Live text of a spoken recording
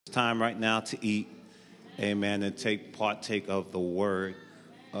It's time right now to eat, amen, and partake of the word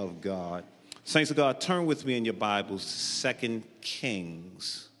of God. Saints of God, turn with me in your Bibles to 2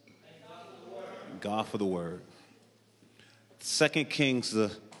 Kings. God for the word. 2 Kings,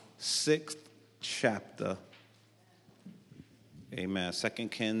 the 6th chapter. Amen. 2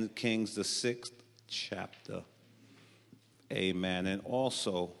 Kings, the 6th chapter. Amen. And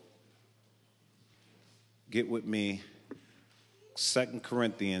also, get with me, 2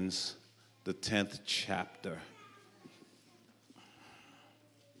 Corinthians, the 10th chapter.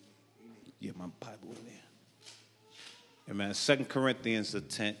 Get my Bible in there. Amen. 2 Corinthians, the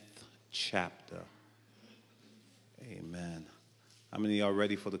 10th chapter. Amen. How many are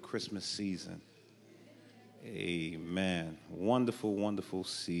ready for the Christmas season? Amen. Wonderful, wonderful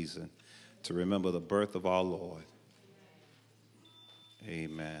season to remember the birth of our Lord.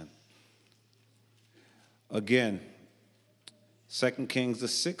 Amen. Again, 2 Kings, the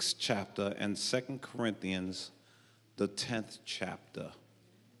 6th chapter, and 2 Corinthians, the 10th chapter.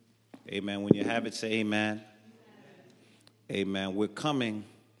 Amen. When you have it, say amen. Amen. We're coming,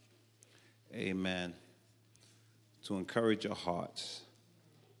 amen, to encourage your hearts.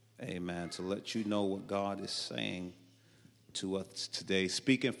 Amen. To let you know what God is saying to us today.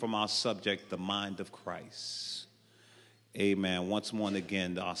 Speaking from our subject, the mind of Christ. Amen. Once more and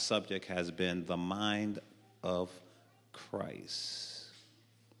again, our subject has been the mind of Christ.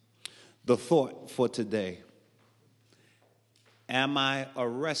 The thought for today: am I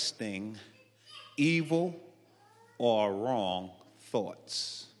arresting evil or wrong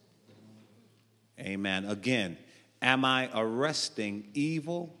thoughts? Amen. Again, am I arresting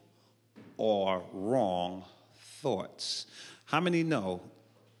evil or wrong thoughts? How many know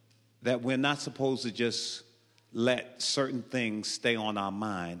that we're not supposed to just let certain things stay on our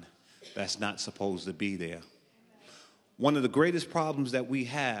mind that's not supposed to be there? One of the greatest problems that we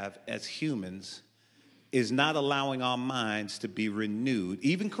have as humans is not allowing our minds to be renewed,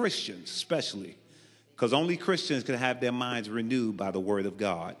 even Christians especially, because only Christians can have their minds renewed by the Word of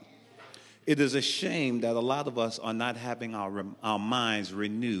God. It is a shame that a lot of us are not having our minds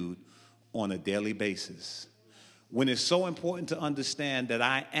renewed on a daily basis, when it's so important to understand that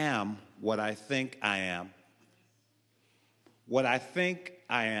I am what I think I am. What I think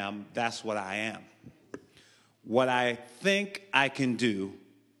I am, that's what I am. What I think I can do,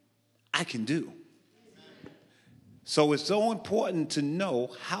 I can do. So it's so important to know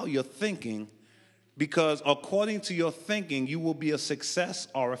how you're thinking, because according to your thinking, you will be a success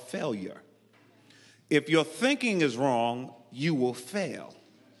or a failure. If your thinking is wrong, you will fail.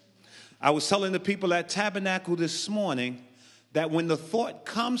 I was telling the people at Tabernacle this morning that when the thought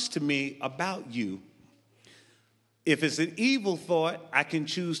comes to me about you, if it's an evil thought, I can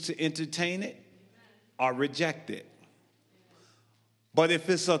choose to entertain it or reject it. But if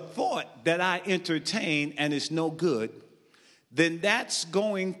it's a thought that I entertain and it's no good, then that's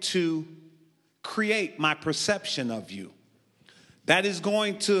going to create my perception of you. That is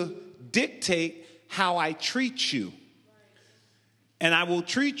going to dictate how I treat you. And I will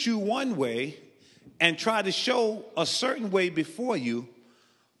treat you one way and try to show a certain way before you,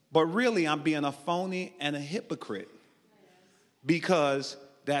 but really I'm being a phony and a hypocrite, because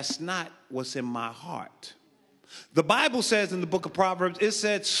that's not what's in my heart. The Bible says in the book of Proverbs, it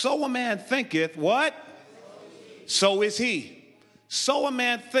said, so a man thinketh, what? So is he. So a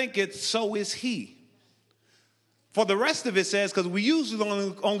man thinketh, so is he. For the rest of it says, because we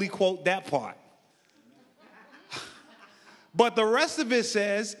usually only quote that part. But the rest of it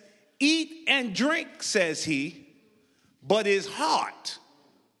says, eat and drink, says he, but his heart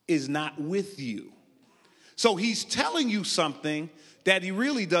is not with you. So he's telling you something that he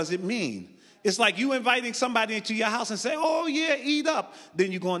really doesn't mean. It's like you inviting somebody into your house and say, oh, yeah, eat up.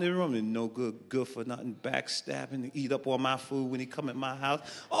 Then you go in the room and no good for nothing, backstabbing, eat up all my food when he come in my house.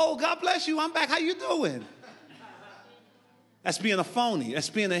 Oh, God bless you, I'm back. How you doing? That's being a phony.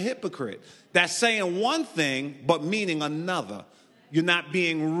 That's being a hypocrite. That's saying one thing but meaning another. You're not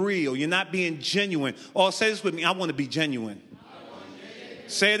being real. You're not being genuine. Oh, say this with me. I want to be genuine.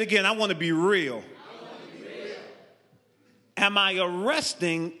 Say it again. I want to be real. Am I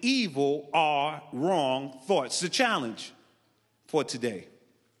arresting evil or wrong thoughts? The challenge for today: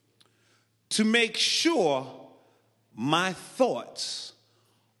 to make sure my thoughts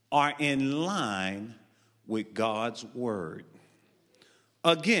are in line with God's word.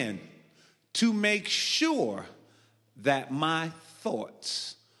 Again, to make sure that my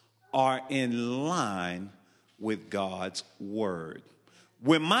thoughts are in line with God's word.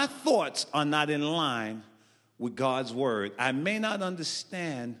 When my thoughts are not in line with God's word, I may not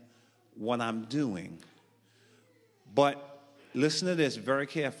understand what I'm doing, but Listen to this very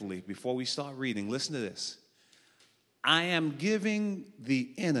carefully before we start reading. Listen to this. I am giving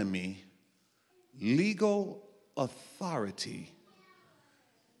the enemy legal authority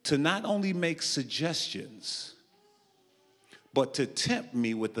to not only make suggestions, but to tempt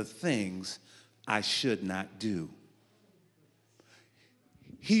me with the things I should not do.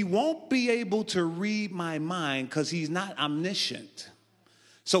 He won't be able to read my mind because he's not omniscient.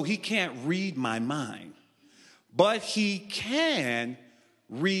 So he can't read my mind. But he can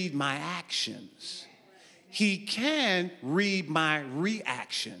read my actions. He can read my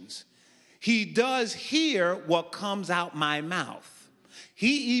reactions. He does hear what comes out my mouth.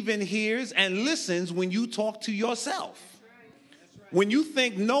 He even hears and listens when you talk to yourself. When you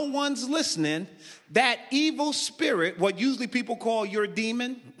think no one's listening, that evil spirit, what usually people call your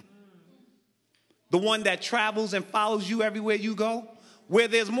demon, the one that travels and follows you everywhere you go, where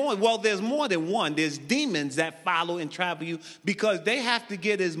there's more, well, there's more than one. There's demons that follow and travel you because they have to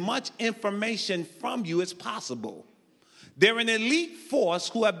get as much information from you as possible. They're an elite force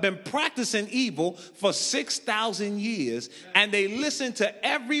who have been practicing evil for 6,000 years, and they listen to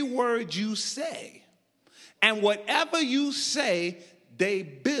every word you say. And whatever you say, they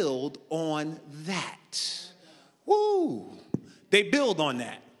build on that. Woo! They build on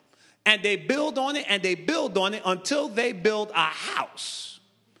that. And they build on it, and they build on it until they build a house.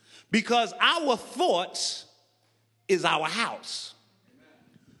 Because our thoughts is our house.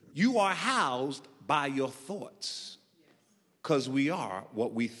 You are housed by your thoughts. Because we are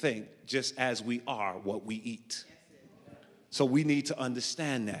what we think, just as we are what we eat. So we need to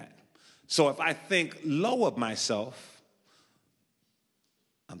understand that. So if I think low of myself,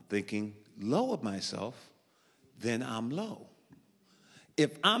 I'm thinking low of myself, then I'm low.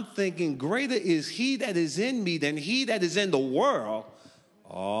 If I'm thinking greater is he that is in me than he that is in the world,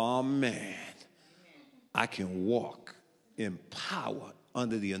 oh man, I can walk in power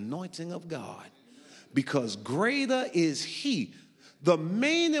under the anointing of God. Because greater is he. The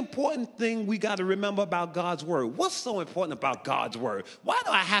main important thing we got to remember about God's word. What's so important about God's word? Why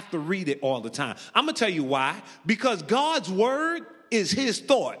do I have to read it all the time? I'm going to tell you why. Because God's word is his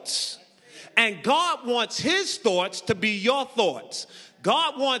thoughts. And God wants his thoughts to be your thoughts.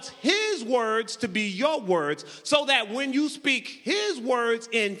 God wants his words to be your words so that when you speak his words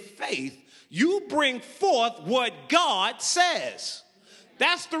in faith, you bring forth what God says.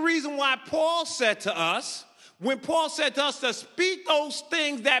 That's the reason why Paul said to us, when Paul said to us to speak those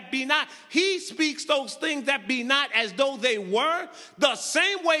things that be not, he speaks those things that be not as though they were. The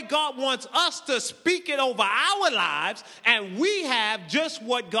same way God wants us to speak it over our lives, and we have just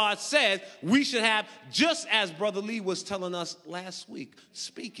what God says we should have, just as Brother Lee was telling us last week.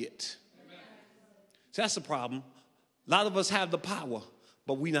 Speak it. So that's the problem. A lot of us have the power,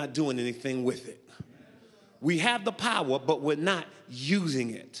 but we're not doing anything with it. We have the power, but we're not using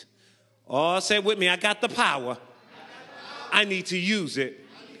it. Oh, say it with me. I got the power. I need to use it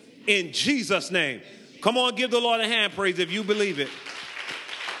in Jesus' name. Come on, give the Lord a hand praise if you believe it.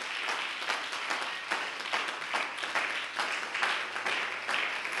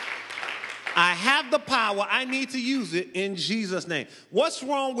 I have the power. I need to use it in Jesus' name. What's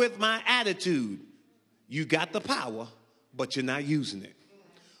wrong with my attitude? You got the power, but you're not using it.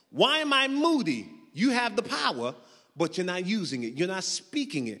 Why am I moody? You have the power, but you're not using it. You're not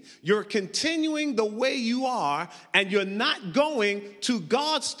speaking it. You're continuing the way you are, and you're not going to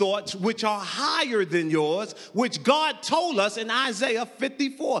God's thoughts, which are higher than yours, which God told us in Isaiah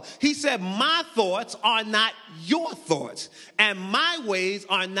 54. He said, my thoughts are not your thoughts, and my ways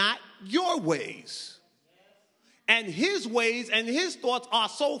are not your ways. And his ways and his thoughts are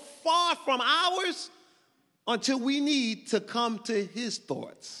so far from ours until we need to come to his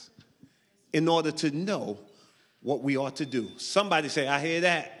thoughts in order to know what we ought to do. Somebody say, I hear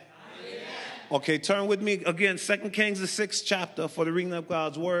that. I hear that. Okay, turn with me again, 2 Kings, the 6th chapter, for the reading of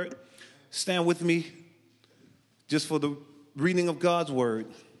God's word. Stand with me just for the reading of God's word.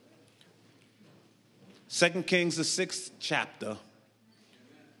 2 Kings, the 6th chapter.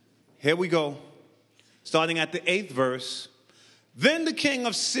 Here we go. Starting at the 8th verse. Then the king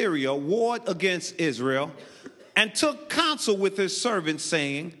of Syria warred against Israel and took counsel with his servants,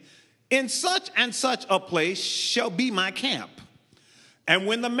 saying, in such and such a place shall be my camp. And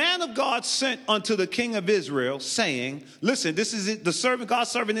when the man of God sent unto the king of Israel, saying, listen, this is it, the servant, God's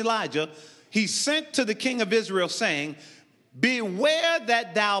servant Elijah, he sent to the king of Israel, saying, beware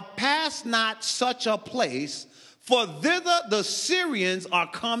that thou pass not such a place, for thither the Syrians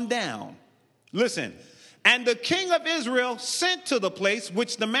are come down. Listen, and the king of Israel sent to the place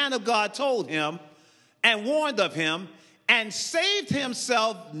which the man of God told him, and warned of him, and saved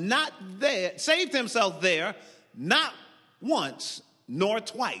himself there, not once nor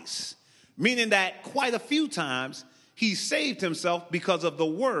twice, meaning that quite a few times he saved himself because of the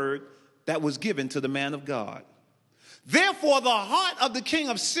word that was given to the man of God. Therefore, the heart of the king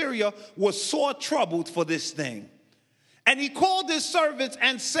of Syria was sore troubled for this thing. And he called his servants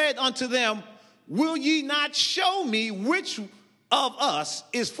and said unto them, will ye not show me which of us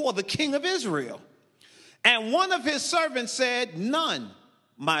is for the king of Israel? And one of his servants said, none,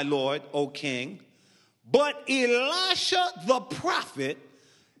 my lord, O king, but Elisha the prophet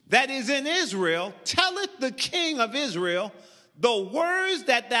that is in Israel telleth the king of Israel the words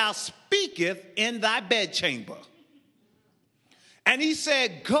that thou speakest in thy bedchamber. And he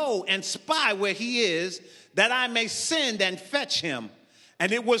said, go and spy where he is, that I may send and fetch him.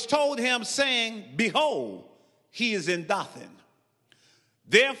 And it was told him, saying, behold, he is in Dothan.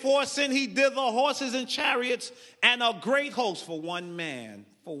 Therefore sent he thither horses and chariots and a great host for one man.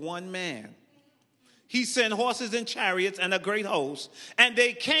 For one man. He sent horses and chariots and a great host. And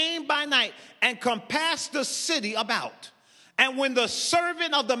they came by night and compassed the city about. And when the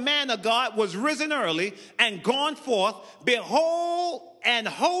servant of the man of God was risen early and gone forth, behold, an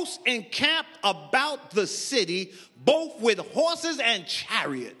host encamped about the city, both with horses and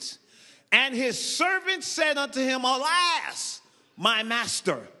chariots. And his servant said unto him, alas, my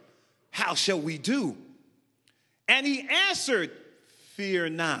master, how shall we do? And he answered, fear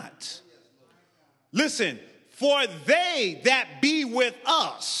not. Listen, for they that be with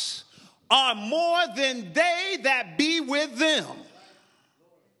us are more than they that be with them.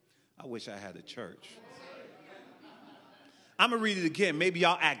 I wish I had a church. I'm going to read it again. Maybe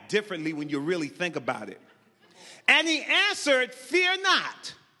y'all act differently when you really think about it. And he answered, fear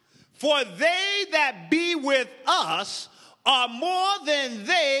not, for they that be with us are more than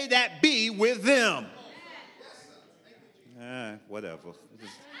they that be with them. Whatever.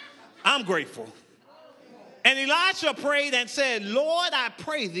 I'm grateful. And Elisha prayed and said, Lord, I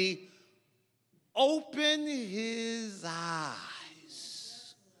pray thee, open his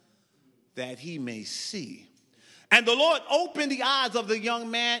eyes that he may see. And the Lord opened the eyes of the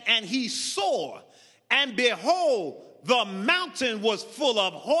young man, and he saw, and behold, the mountain was full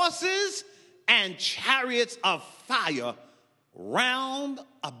of horses and chariots of fire round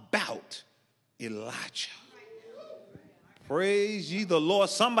about Elijah. Praise ye the Lord.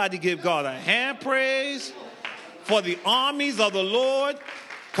 Somebody give God a hand praise for the armies of the Lord.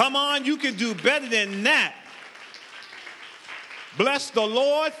 Come on, you can do better than that. Bless the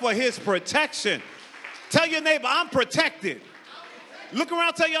Lord for his protection. Tell your neighbor, I'm protected. Look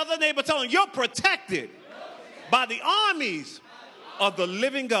around, tell your other neighbor, tell him, you're protected by the armies of the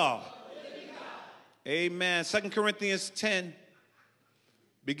living God. Amen. 2 Corinthians 10,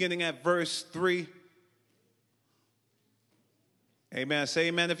 beginning at verse 3. Amen. Say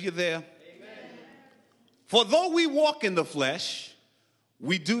amen if you're there. Amen. For though we walk in the flesh,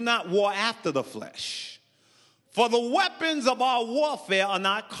 we do not war after the flesh. For the weapons of our warfare are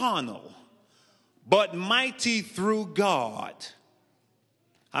not carnal, but mighty through God.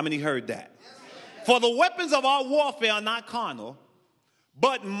 How many heard that? For the weapons of our warfare are not carnal,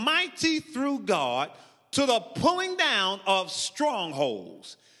 but mighty through God to the pulling down of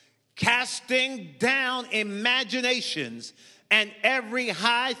strongholds, casting down imaginations and every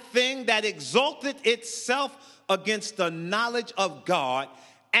high thing that exalted itself against the knowledge of God,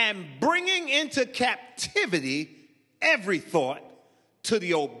 and bringing into captivity every thought to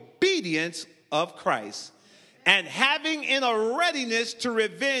the obedience of Christ, and having in a readiness to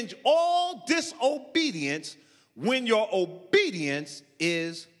revenge all disobedience when your obedience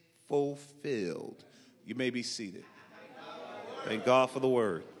is fulfilled. You may be seated. Thank God for the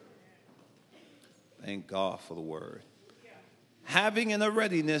word. Thank God for the word. Having in a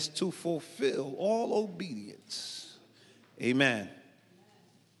readiness to fulfill all obedience. Amen.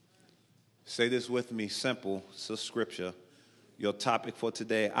 Say this with me, simple, it's a scripture. Your topic for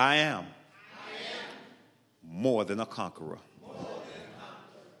today, I am more than a conqueror.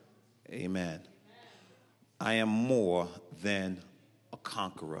 Amen. I am more than a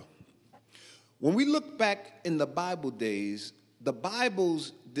conqueror. When we look back in the Bible days, the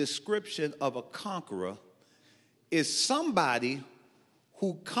Bible's description of a conqueror is somebody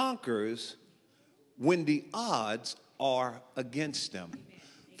who conquers when the odds are against them.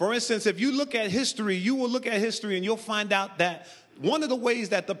 For instance, if you look at history, you will look at history and you'll find out that one of the ways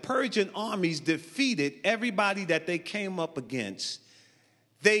that the Persian armies defeated everybody that they came up against,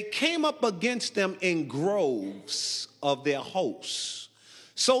 they came up against them in groves of their hosts.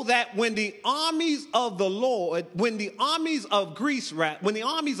 So that when the armies of the Lord, when the armies of Persia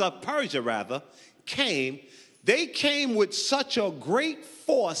came, they came with such a great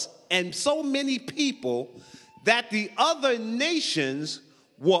force and so many people that the other nations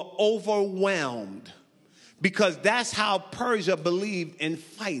were overwhelmed, because that's how Persia believed in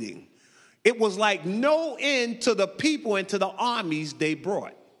fighting. It was like no end to the people and to the armies they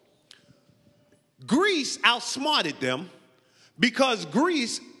brought. Greece outsmarted them, because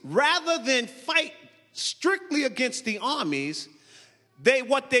Greece, rather than fight strictly against the armies,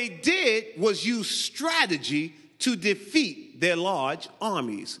 what they did was use strategy to defeat their large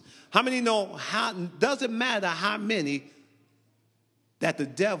armies. How many know doesn't matter how many that the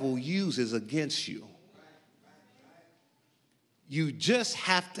devil uses against you? You just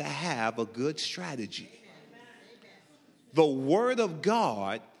have to have a good strategy. The word of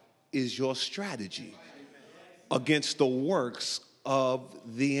God is your strategy against the works of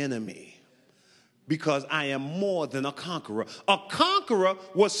the enemy. Because I am more than a conqueror. A conqueror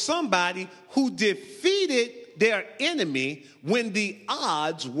was somebody who defeated their enemy when the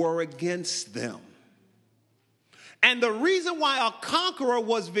odds were against them. And the reason why a conqueror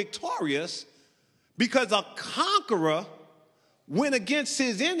was victorious, because a conqueror went against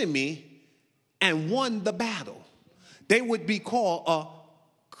his enemy and won the battle. They would be called a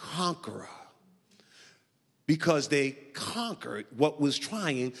conqueror, because they conquered what was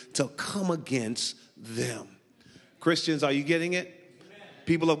trying to come against them. Christians, are you getting it? Amen.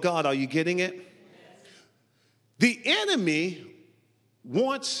 People of God, are you getting it? Yes. The enemy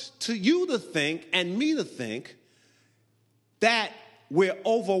wants you to think and me to think that we're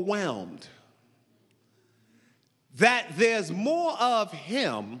overwhelmed, that there's more of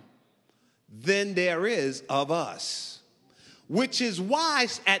him than there is of us, which is why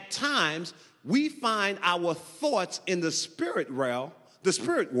at times we find our thoughts in the spirit world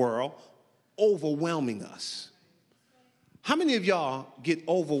overwhelming us. How many of y'all get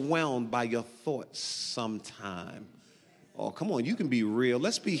overwhelmed by your thoughts sometime? Oh, come on, you can be real.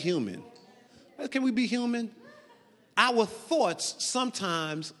 Let's be human. Can we be human? Our thoughts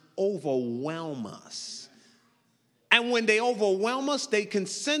sometimes overwhelm us. And when they overwhelm us, they can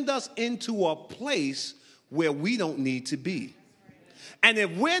send us into a place where we don't need to be. And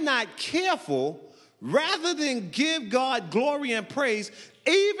if we're not careful, rather than give God glory and praise,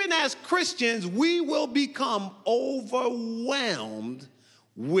 even as Christians, we will become overwhelmed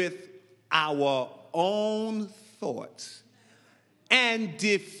with our own thoughts and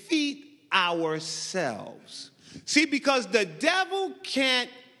defeat ourselves. See, because the devil can't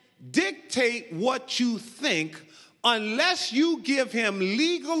dictate what you think unless you give him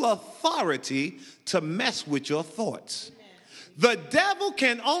legal authority to mess with your thoughts. The devil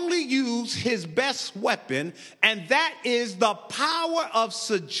can only use his best weapon, and that is the power of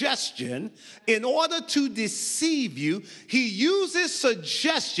suggestion, in order to deceive you. He uses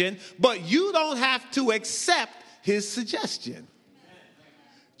suggestion, but you don't have to accept his suggestion.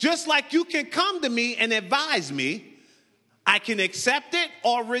 Just like you can come to me and advise me, I can accept it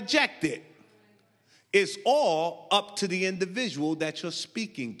or reject it. It's all up to the individual that you're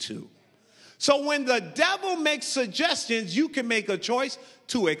speaking to. So when the devil makes suggestions, you can make a choice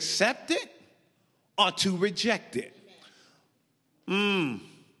to accept it or to reject it.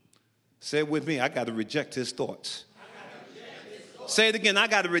 Say it with me. I got to reject his thoughts. Say it again. I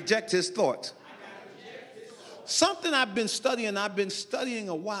got to reject his thoughts. Something I've been studying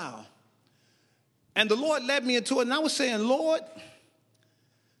a while. And the Lord led me into it. And I was saying, Lord,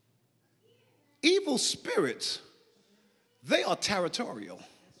 evil spirits, they are territorial.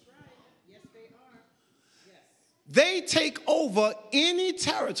 They take over any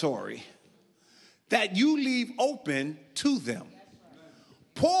territory that you leave open to them.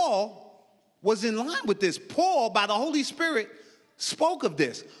 Paul was in line with this. Paul, by the Holy Spirit, spoke of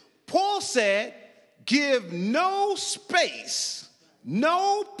this. Paul said, give no space,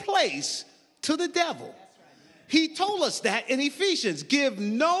 no place to the devil. He told us that in Ephesians. Give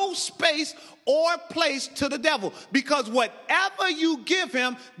no space or place to the devil. Because whatever you give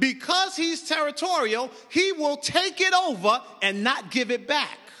him, because he's territorial, he will take it over and not give it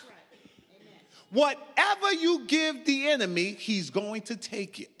back. Whatever you give the enemy, he's going to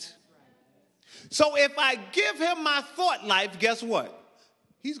take it. So if I give him my thought life, guess what?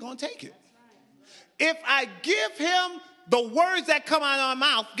 He's going to take it. If I give him the words that come out of my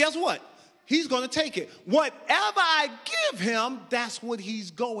mouth, guess what? He's going to take it. Whatever I give him, that's what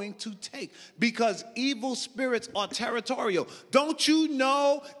he's going to take. Because evil spirits are territorial. Don't you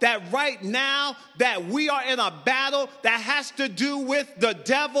know that right now that we are in a battle that has to do with the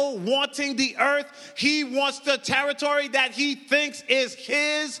devil wanting the earth? He wants the territory that he thinks is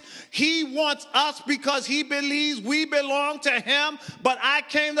his. He wants us because he believes we belong to him. But I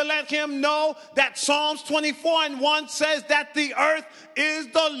came to let him know that Psalms 24:1 says that the earth is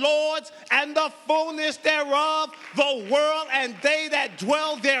the Lord's and the fullness thereof, the world and they that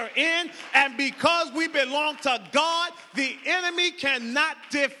dwell therein. And because we belong to God, the enemy cannot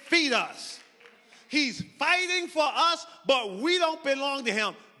defeat us. He's fighting for us, but we don't belong to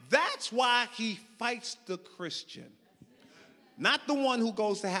him. That's why he fights the Christian. Not the one who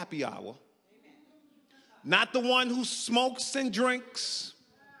goes to happy hour. Not the one who smokes and drinks.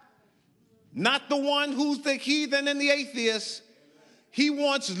 Not the one who's the heathen and the atheist. He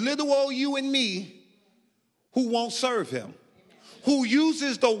wants little old you and me who won't serve him, who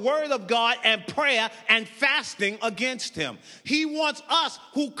uses the word of God and prayer and fasting against him. He wants us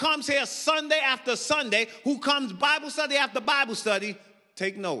who comes here Sunday after Sunday, who comes Bible study after Bible study.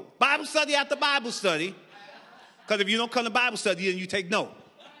 Take note. Bible study after Bible study. Because if you don't come to Bible study, then you take note.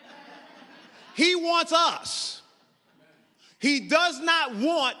 He wants us. He does not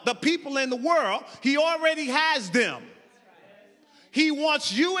want the people in the world. He already has them. He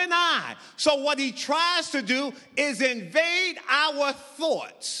wants you and I. So what he tries to do is invade our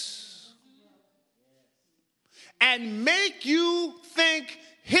thoughts and make you think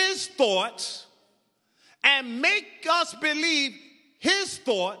his thoughts and make us believe his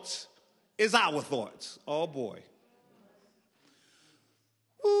thoughts is our thoughts. Oh, boy.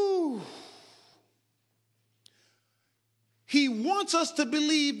 Ooh. He wants us to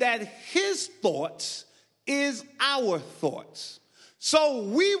believe that his thoughts is our thoughts. So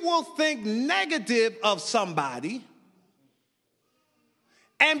we will think negative of somebody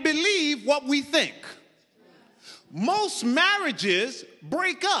and believe what we think. Most marriages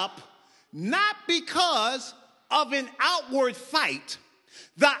break up not because of an outward fight.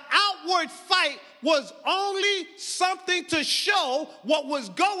 The outward fight was only something to show what was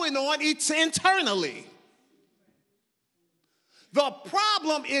going on internally. The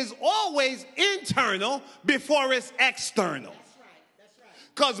problem is always internal before it's external.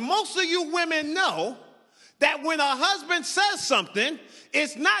 Because most of you women know that when a husband says something,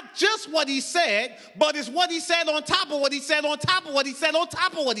 it's not just what he said, but it's what he said on top of what he said on top of what he said on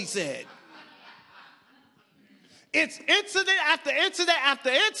top of what he said. It's incident after incident after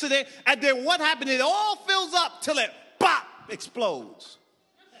incident, and then what happened? It all fills up till it pop explodes.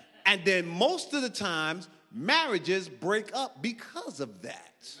 And then most of the times, marriages break up because of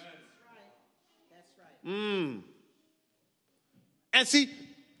that. That's right. And see,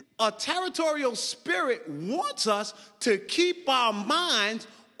 a territorial spirit wants us to keep our minds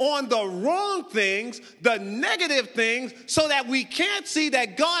on the wrong things, the negative things, so that we can't see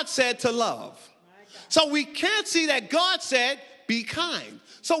that God said to love. So we can't see that God said, be kind.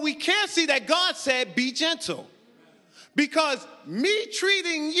 So we can't see that God said, be gentle. Because me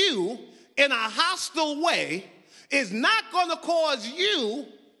treating you in a hostile way is not going to cause you,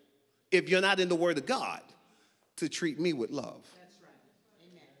 if you're not in the Word of God, to treat me with love. That's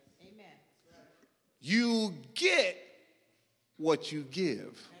right. Amen. Amen. You get what you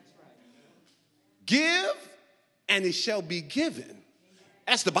give. That's right. Give, and it shall be given.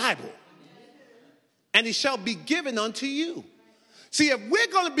 That's the Bible. And it shall be given unto you. See, if we're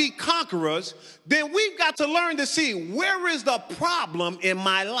going to be conquerors, then we've got to learn to see where is the problem in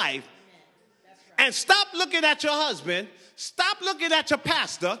my life. And stop looking at your husband. Stop looking at your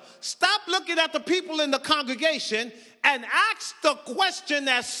pastor. Stop looking at the people in the congregation and ask the question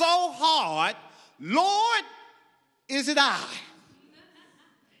that's so hard, Lord, is it I?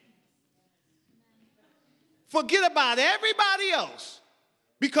 Forget about everybody else.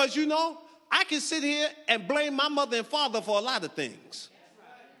 Because, you know, I can sit here and blame my mother and father for a lot of things.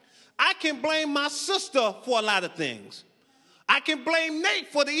 I can blame my sister for a lot of things. I can blame Nate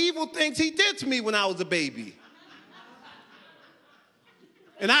for the evil things he did to me when I was a baby.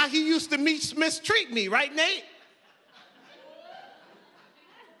 And how he used to mistreat me, right, Nate?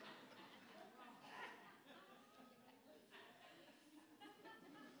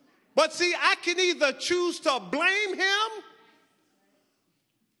 But see, I can either choose to blame him,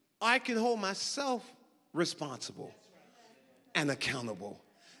 I can hold myself responsible and accountable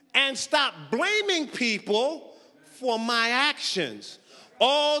and stop blaming people for my actions.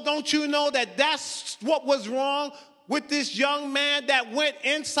 Oh, don't you know that that's what was wrong with this young man that went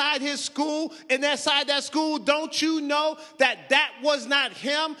inside his school and inside that school? Don't you know that that was not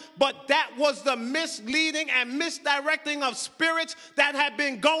him, but that was the misleading and misdirecting of spirits that had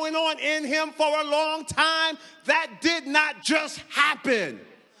been going on in him for a long time? That did not just happen.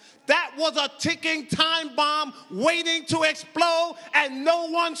 That was a ticking time bomb waiting to explode, and no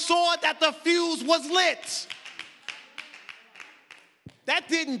one saw that the fuse was lit. That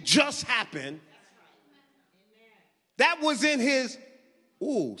didn't just happen. That was in his,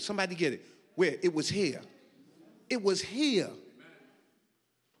 ooh, somebody get it. Where? It was here. It was here.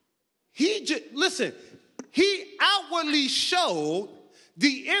 Listen, he outwardly showed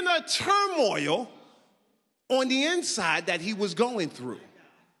the inner turmoil on the inside that he was going through.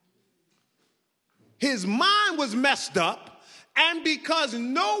 His mind was messed up, and because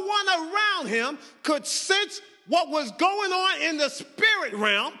no one around him could sense what was going on in the spirit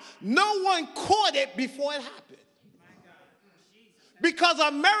realm, no one caught it before it happened. Because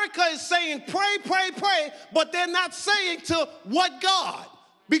America is saying, pray, pray, pray, but they're not saying to what God?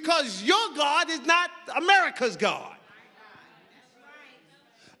 Because your God is not America's God.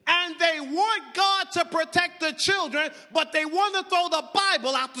 And they want God to protect the children, but they want to throw the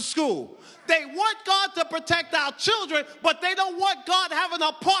Bible out the school. They want God to protect our children, but they don't want God having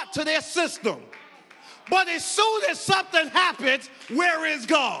a part to their system. But as soon as something happens, where is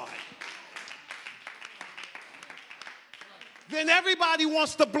God? Then everybody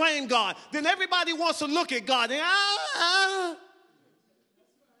wants to blame God. Then everybody wants to look at God. And, That's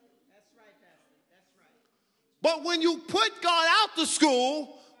right, Pastor. That's right. But when you put God out the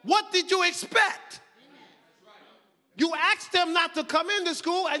school, what did you expect? You asked them not to come into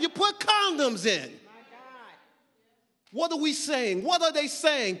school, and you put condoms in. My God. What are we saying? What are they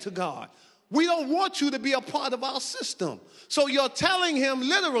saying to God? We don't want you to be a part of our system. So you're telling him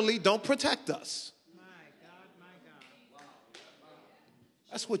literally, don't protect us.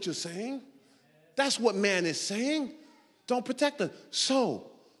 That's what you're saying. That's what man is saying. Don't protect us. So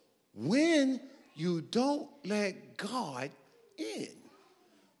when you don't let God in,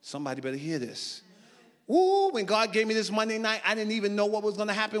 somebody better hear this. Ooh, when God gave me this Monday night, I didn't even know what was going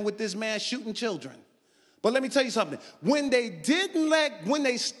to happen with this man shooting children. But let me tell you something. When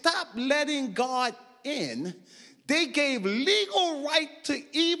they stopped letting God in, they gave legal right to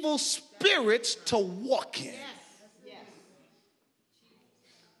evil spirits to walk in.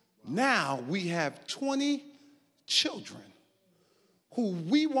 Now we have 20 children who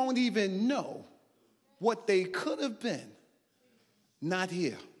we won't even know what they could have been, not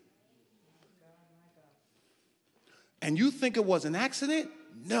here. And you think it was an accident?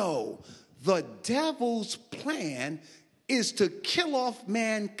 No. The devil's plan is to kill off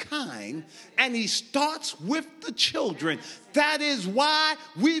mankind, and he starts with the children. That is why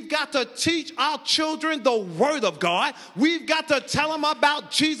we've got to teach our children the word of God. We've got to tell them about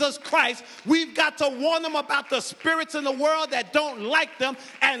Jesus Christ. We've got to warn them about the spirits in the world that don't like them,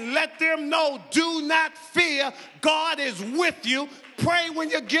 and let them know, do not fear. God is with you. Pray when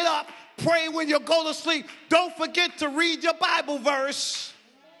you get up. Pray when you go to sleep. Don't forget to read your Bible verse.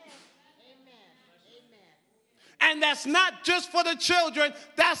 And that's not just for the children.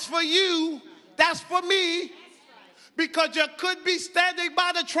 That's for you. That's for me. Because you could be standing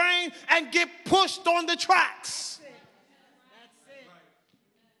by the train and get pushed on the tracks.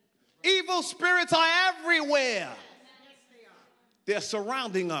 Evil spirits are everywhere. They're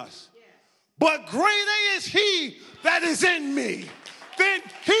surrounding us. But greater is he that is in me than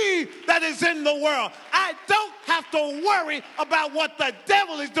he that is in the world. I don't have to worry about what the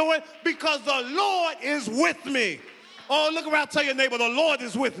devil is doing because the Lord is with me. Oh, look around, tell your neighbor, the Lord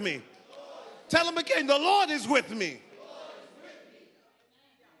is with me. Tell him again, the Lord is with me.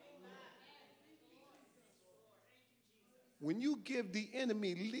 When you give the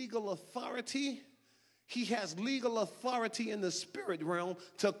enemy legal authority, he has legal authority in the spirit realm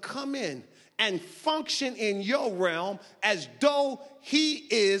to come in and function in your realm as though he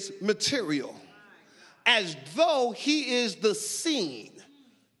is material, as though he is the scene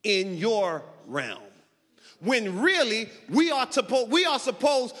in your realm. When really we are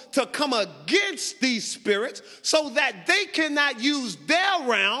supposed to come against these spirits so that they cannot use their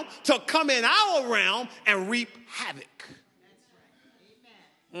realm to come in our realm and reap havoc.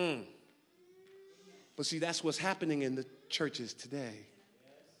 But see, that's what's happening in the churches today.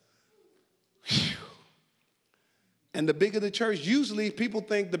 Whew. And the bigger the church, usually people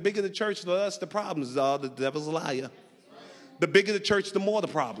think the bigger the church, the less the problems are. The devil's a liar. The bigger the church, the more the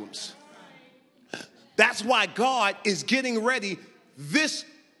problems. That's why God is getting ready this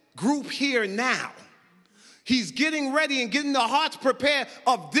group here now. He's getting ready and getting the hearts prepared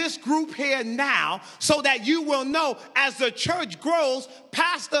of this group here now so that you will know as the church grows,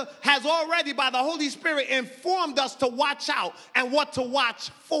 Pastor has already by the Holy Spirit informed us to watch out and what to watch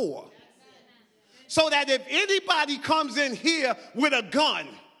for. So that if anybody comes in here with a gun,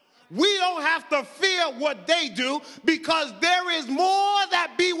 we don't have to fear what they do because there is more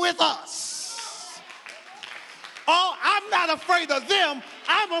that be with us. Oh, I'm not afraid of them.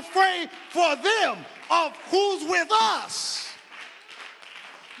 I'm afraid for them of who's with us.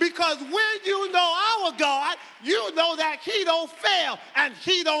 Because when you know our God, you know that he don't fail and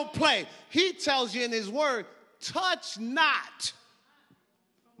he don't play. He tells you in his word, touch not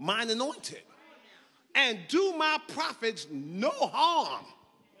mine anointed and do my prophets no harm.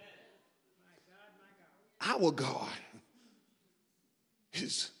 Our God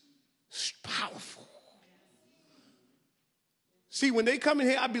is powerful. See, when they come in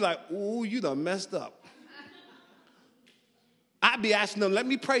here, I'd be like, ooh, you done messed up. I'd be asking them, let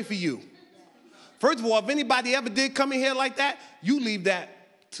me pray for you. First of all, if anybody ever did come in here like that, you leave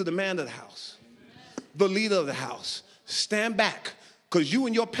that to the man of the house, the leader of the house. Stand back, because you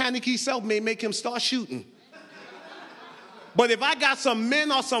and your panicky self may make him start shooting. But if I got some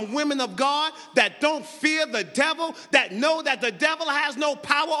men or some women of God that don't fear the devil, that know that the devil has no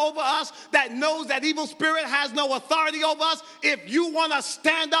power over us, that knows that evil spirit has no authority over us, if you want to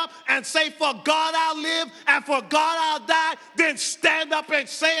stand up and say, for God I'll live and for God I'll die, then stand up and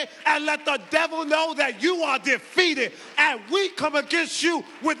say it and let the devil know that you are defeated. And we come against you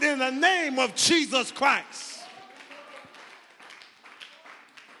within the name of Jesus Christ.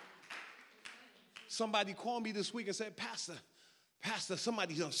 Somebody called me this week and said, Pastor,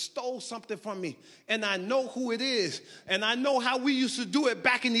 somebody done stole something from me, and I know who it is, and I know how we used to do it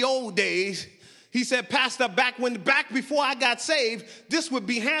back in the old days. He said, Pastor, back before I got saved, this would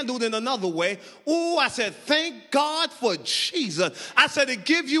be handled in another way. Ooh, I said, thank God for Jesus. I said, it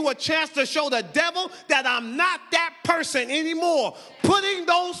gives you a chance to show the devil that I'm not that person anymore. Putting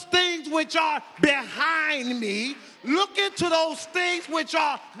those things which are behind me, look into those things which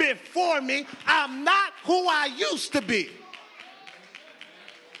are before me. I'm not who I used to be.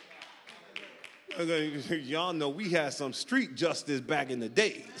 Y'all know we had some street justice back in the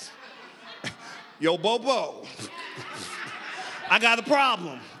days. Yo, Bobo, I got a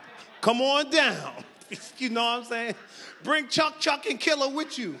problem. Come on down. You know what I'm saying? Bring Chuck, and Killer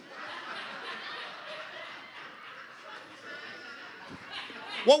with you.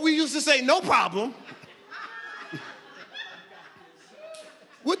 What we used to say, no problem.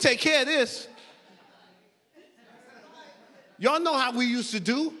 We'll take care of this. Y'all know how we used to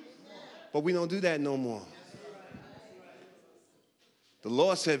do, but we don't do that no more. The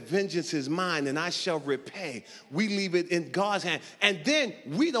Lord said, vengeance is mine and I shall repay. We leave it in God's hand. And then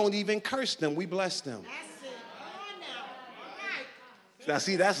we don't even curse them. We bless them. That's it. Come on now. All right. Now,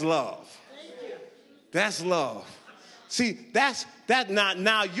 see, that's love. That's love. See, that's that.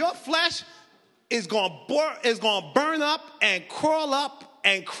 Now your flesh is going to burn up and crawl up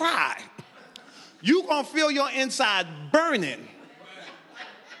and cry. You're going to feel your inside burning.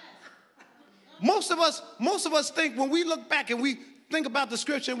 Most of us think, when we look back and we think about the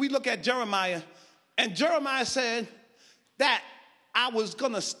scripture and we look at Jeremiah, and Jeremiah said that I was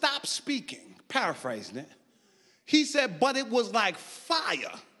going to stop speaking, paraphrasing it. He said, but it was like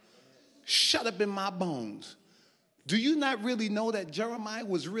fire shut up in my bones. Do you not really know that Jeremiah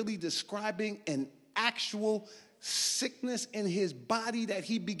was really describing an actual sickness in his body that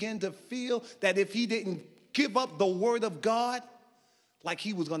he began to feel, that if he didn't give up the word of God, like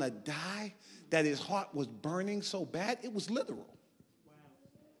he was going to die, that his heart was burning so bad? It was literal.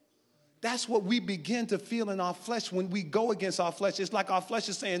 That's what we begin to feel in our flesh when we go against our flesh. It's like our flesh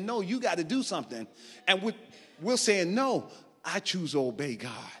is saying, no, you got to do something. And we're saying, no, I choose to obey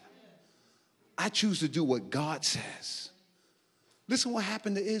God. I choose to do what God says. Listen what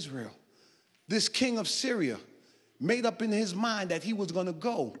happened to Israel. This king of Syria made up in his mind that he was going to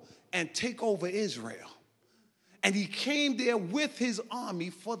go and take over Israel. And he came there with his army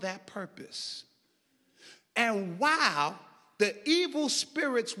for that purpose. And while the evil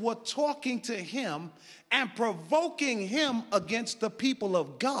spirits were talking to him and provoking him against the people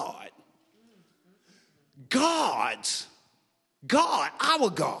of God, our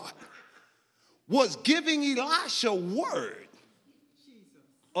God, was giving Elisha word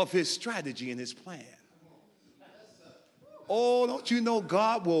of his strategy and his plan. Oh, don't you know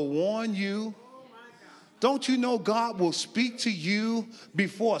God will warn you? Don't you know God will speak to you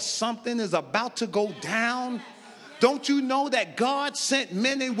before something is about to go down? Don't you know that God sent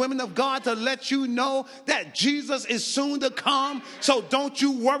men and women of God to let you know that Jesus is soon to come? So don't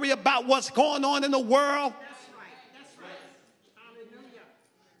you worry about what's going on in the world. That's right. Hallelujah.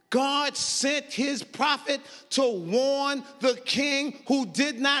 God sent his prophet to warn the king who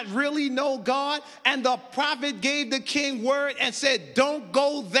did not really know God. And the prophet gave the king word and said, don't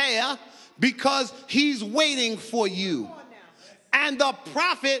go there because he's waiting for you. And the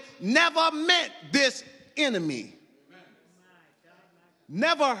prophet never met this enemy.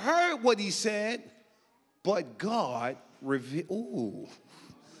 Never heard what he said, but God revealed. Ooh.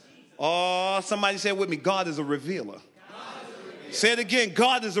 Oh, somebody say with me, God is a revealer. Say it again.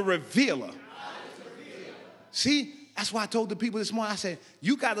 God is a revealer. See, that's why I told the people this morning, I said,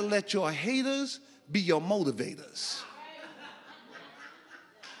 you got to let your haters be your motivators.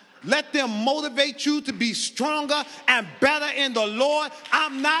 Let them motivate you to be stronger and better in the Lord.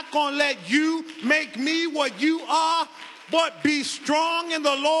 I'm not going to let you make me what you are, but be strong in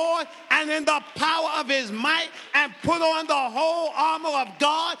the Lord and in the power of his might, and put on the whole armor of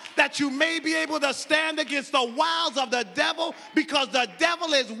God, that you may be able to stand against the wiles of the devil, because the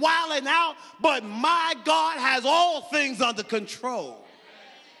devil is wilding out, but my God has all things under control.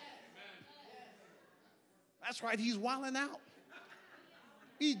 That's right, he's wilding out.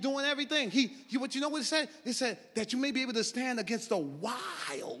 He's doing everything. But you know what it said? It said that you may be able to stand against the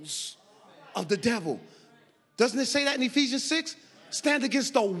wiles of the devil. Doesn't it say that in Ephesians 6? Stand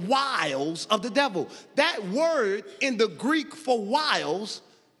against the wiles of the devil. That word in the Greek for wiles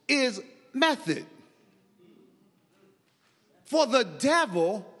is method. For the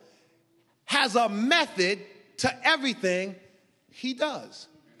devil has a method to everything he does.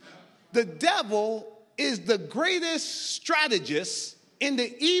 The devil is the greatest strategist in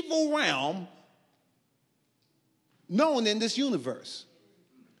the evil realm known in this universe.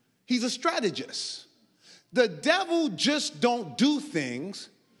 He's a strategist. The devil just don't do things,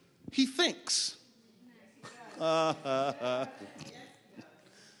 he thinks.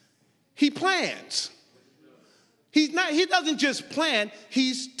 He plans. He doesn't just plan,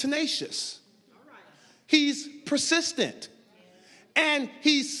 he's tenacious. He's persistent. And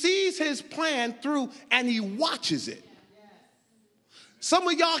he sees his plan through and he watches it. Some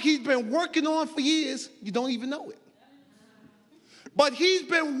of y'all he's been working on for years, you don't even know it. But he's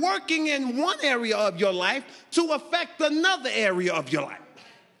been working in one area of your life to affect another area of your life.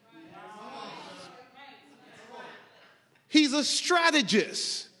 He's a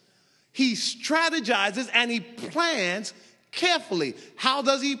strategist. He strategizes and he plans carefully. How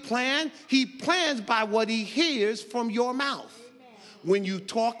does he plan? He plans by what he hears from your mouth. When you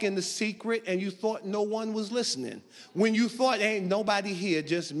talk in the secret and you thought no one was listening. When you thought, ain't nobody here,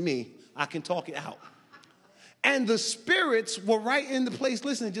 just me. I can talk it out. And the spirits were right in the place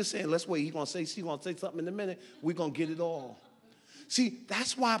listening, just saying, let's wait. She's going to say something in a minute. We're going to get it all. See,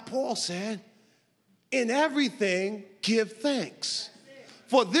 that's why Paul said, in everything, give thanks.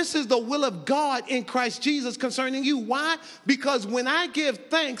 For this is the will of God in Christ Jesus concerning you. Why? Because when I give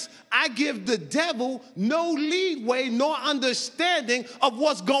thanks, I give the devil no leeway nor understanding of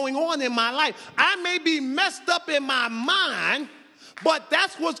what's going on in my life. I may be messed up in my mind, but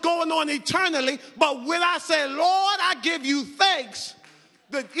that's what's going on eternally. But when I say, Lord, I give you thanks,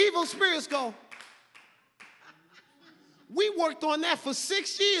 the evil spirits go, we worked on that for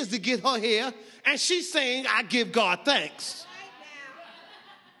 6 years to get her here, and she's saying, I give God thanks.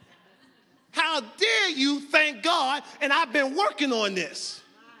 How dare you thank God, and I've been working on this.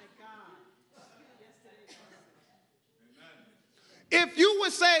 If you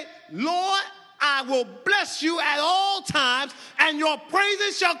would say, Lord, I will bless you at all times, and your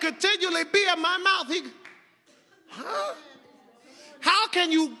praises shall continually be in my mouth. Huh? How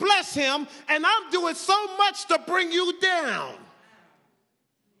can you bless him, and I'm doing so much to bring you down?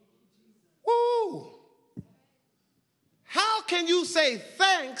 Woo! How can you say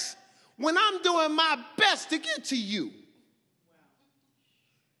thanks when I'm doing my best to get to you?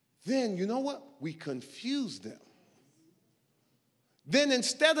 Then, you know what? We confuse them. Then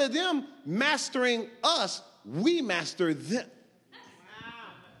instead of them mastering us, we master them.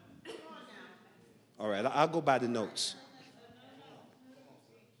 All right, I'll go by the notes.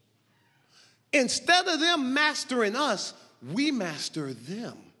 Instead of them mastering us, we master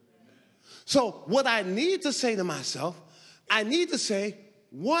them. So what I need to say to myself, I need to say,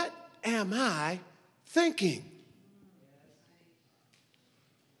 what am I thinking?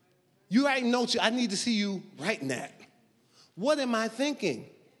 You writing notes, I need to see you writing that. What am I thinking?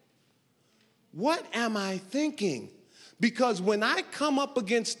 What am I thinking? Because when I come up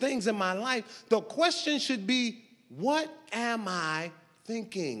against things in my life, the question should be, what am I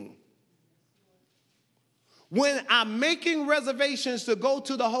thinking? When I'm making reservations to go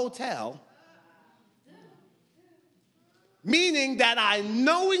to the hotel, meaning that I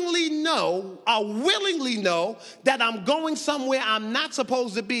knowingly know or willingly know that I'm going somewhere I'm not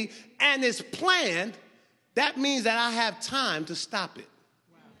supposed to be and it's planned, that means that I have time to stop it.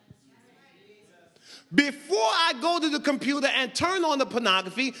 Before I go to the computer and turn on the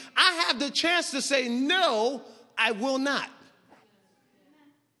pornography, I have the chance to say, no, I will not.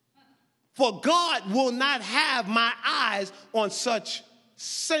 For God will not have my eyes on such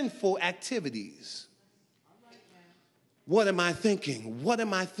sinful activities. What am I thinking? What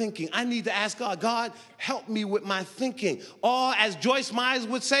am I thinking? I need to ask God, God, help me with my thinking. Or as Joyce Myers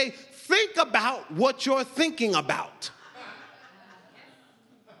would say, think about what you're thinking about.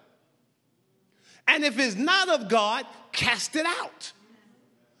 And if it's not of God, cast it out.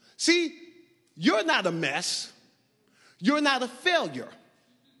 See, you're not a mess. You're not a failure.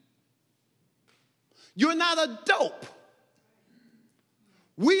 You're not a dope.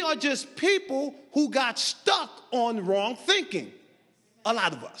 We are just people who got stuck on wrong thinking. A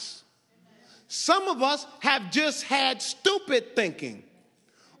lot of us. Some of us have just had stupid thinking.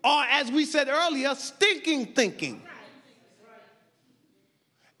 Or as we said earlier, stinking thinking.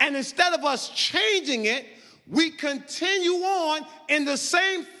 And instead of us changing it, we continue on in the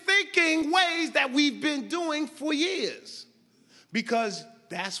same thinking ways that we've been doing for years. Because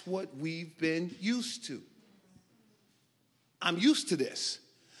that's what we've been used to. I'm used to this.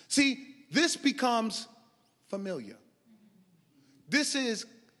 See, this becomes familiar. This is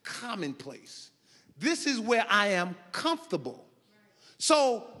commonplace. This is where I am comfortable.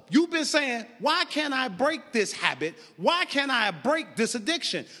 So you've been saying, why can't I break this habit? Why can't I break this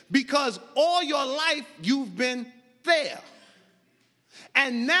addiction? Because all your life you've been there.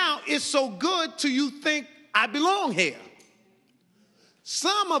 And now it's so good till you think I belong here.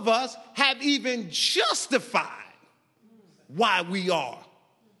 Some of us have even justified why we are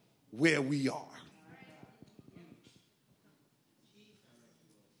where we are.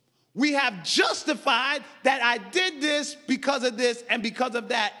 We have justified that I did this because of this, and because of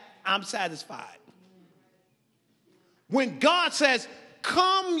that, I'm satisfied. When God says,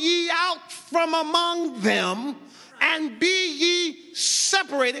 come ye out from among them and be ye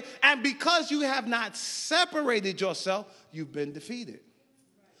separated, and because you have not separated yourself, you've been defeated.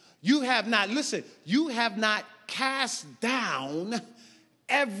 You have not, listen, you have not cast down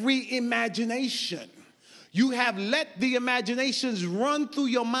every imagination. You have let the imaginations run through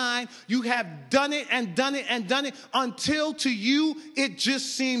your mind. You have done it and done it and done it until to you it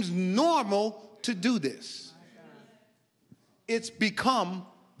just seems normal to do this. It's become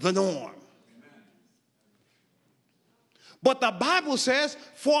the norm. But the Bible says,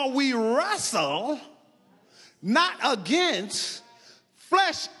 for we wrestle not against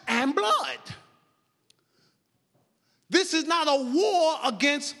flesh and blood. This is not a war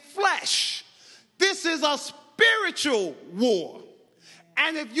against flesh. This is a spiritual war.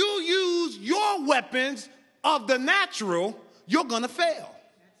 And if you use your weapons of the natural, you're going to fail.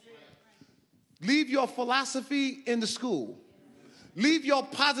 Leave your philosophy in the school. Leave your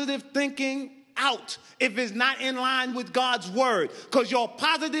positive thinking out if it's not in line with God's word, because your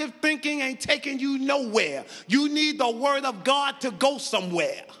positive thinking ain't taking you nowhere. You need the word of God to go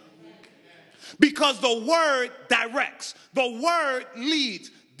somewhere, because the word directs, the word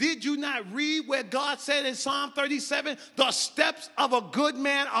leads. Did you not read where God said in Psalm 37, the steps of a good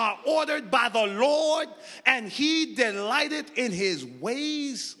man are ordered by the Lord, and he delighteth in his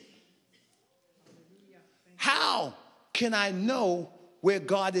ways? How can I know where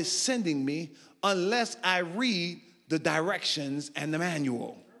God is sending me unless I read the directions and the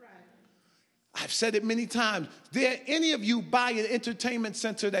manual? I've said it many times. Dare any of you buy an entertainment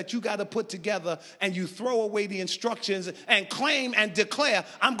center that you got to put together and you throw away the instructions and claim and declare,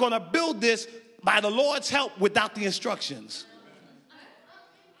 I'm going to build this by the Lord's help without the instructions?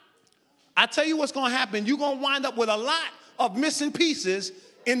 I tell you what's going to happen. You're going to wind up with a lot of missing pieces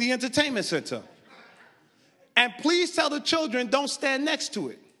in the entertainment center. And please tell the children, don't stand next to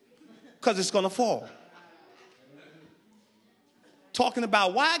it, because it's going to fall. Talking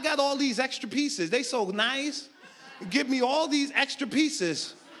about why I got all these extra pieces. They so nice. Give me all these extra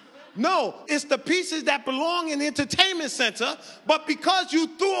pieces. No, it's the pieces that belong in the entertainment center, but because you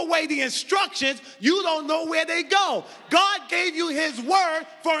threw away the instructions, you don't know where they go. God gave you his word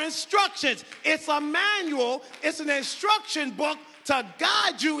for instructions. It's a manual. It's an instruction book to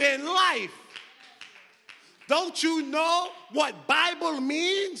guide you in life. Don't you know what Bible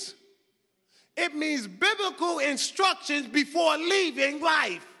means? It means biblical instructions before leaving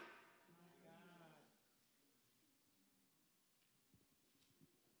life.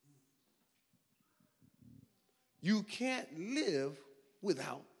 You can't live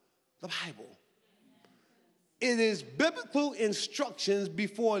without the Bible. It is biblical instructions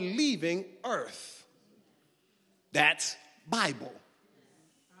before leaving earth. That's Bible.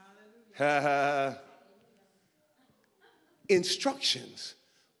 Instructions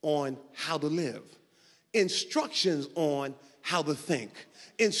on how to live. Instructions on how to think.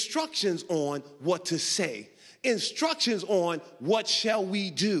 Instructions on what to say. Instructions on what shall we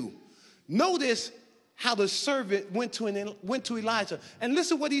do. Notice how the servant went to Elijah. And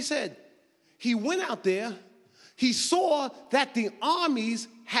listen what he said. He went out there. he saw that the armies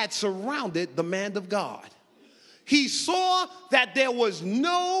had surrounded the man of God. He saw that there was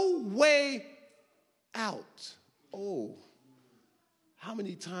no way out. Oh, how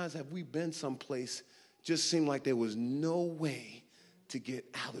many times have we been someplace just seemed like there was no way to get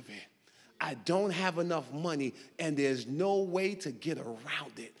out of it? I don't have enough money, and there's no way to get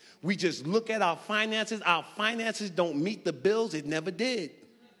around it. We just look at our finances. Our finances don't meet the bills. It never did.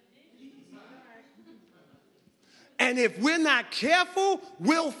 And if we're not careful,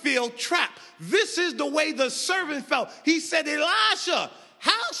 we'll feel trapped. This is the way the servant felt. He said, Elisha,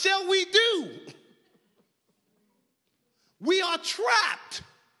 how shall we do? We are trapped.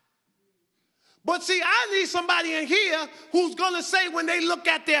 But see, I need somebody in here who's going to say when they look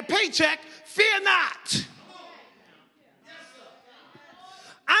at their paycheck, fear not.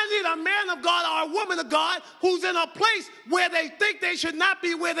 I need a man of God or a woman of God who's in a place where they think they should not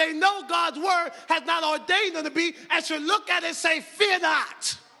be, where they know God's word has not ordained them to be, and should look at it and say, fear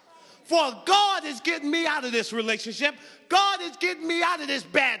not. For God is getting me out of this relationship. God is getting me out of this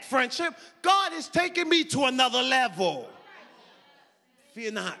bad friendship. God is taking me to another level.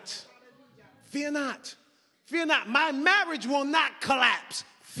 Fear not. Fear not. Fear not. My marriage will not collapse.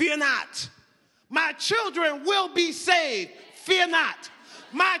 Fear not. My children will be saved. Fear not.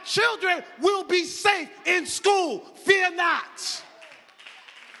 My children will be safe in school. Fear not.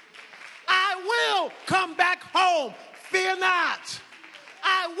 I will come back home. Fear not.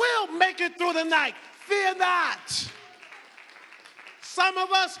 I will make it through the night. Fear not. Some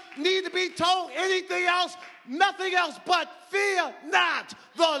of us need to be told anything else, nothing else but fear not.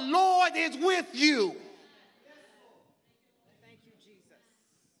 The Lord is with you. Thank you, Jesus.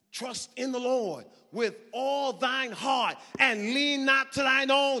 Trust in the Lord with all thine heart, and lean not to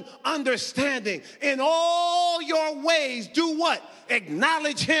thine own understanding. In all your ways do what?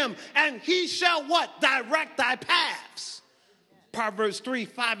 Acknowledge him, and he shall what? Direct thy paths. Proverbs 3,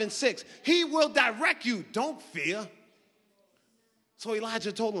 5, and 6. He will direct you. Don't fear. So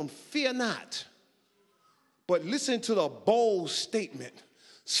Elijah told him, fear not. But listen to the bold statement.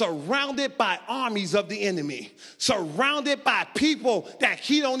 Surrounded by armies of the enemy. Surrounded by people that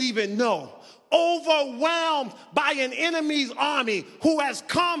he don't even know. Overwhelmed by an enemy's army who has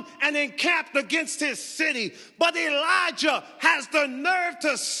come and encamped against his city. But Elijah has the nerve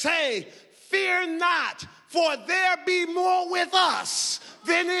to say, fear not, for there be more with us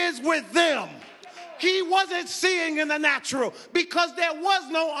than is with them. He wasn't seeing in the natural because there was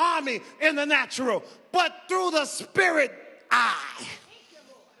no army in the natural, but through the spirit eye,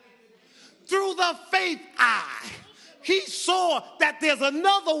 through the faith eye, he saw that there's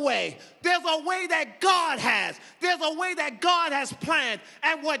another way. There's a way that God has. There's a way that God has planned.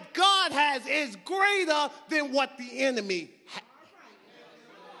 And what God has is greater than what the enemy has.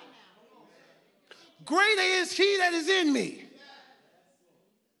 Greater is he that is in me.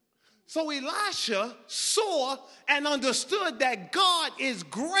 So Elisha saw and understood that God is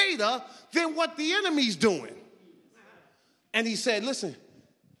greater than what the enemy's doing. And he said, listen,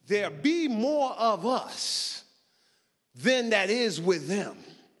 there be more of us than that is with them.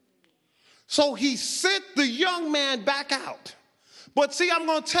 So he sent the young man back out. But see, I'm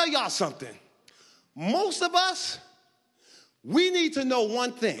going to tell y'all something. Most of us, we need to know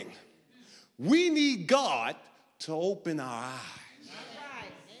one thing. We need God to open our eyes.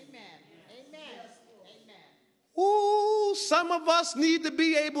 Ooh, some of us need to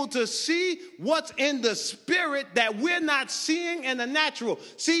be able to see what's in the spirit that we're not seeing in the natural.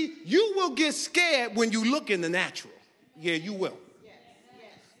 See, you will get scared when you look in the natural. Yeah, you will.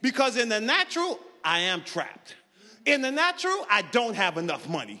 Because in the natural, I am trapped. In the natural, I don't have enough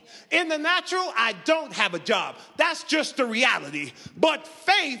money. In the natural, I don't have a job. That's just the reality. But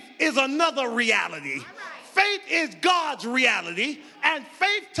faith is another reality. Faith is God's reality, and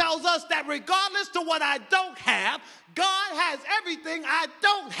faith tells us that regardless to what I don't have, God has everything I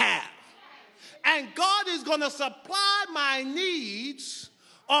don't have. And God is going to supply my needs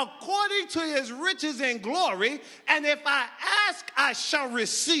according to his riches and glory. And if I ask, I shall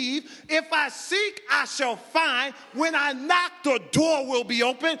receive. If I seek, I shall find. When I knock, the door will be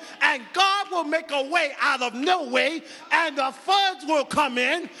open. And God will make a way out of no way. And the funds will come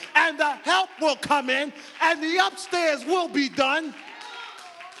in. And the help will come in. And the upstairs will be done.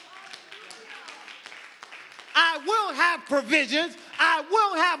 I will have provisions. I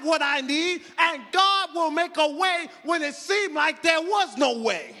will have what I need. And God will make a way when it seemed like there was no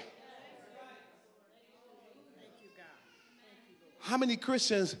way. How many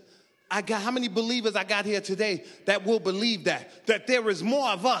Christians I got, how many believers I got here today that will believe that there is more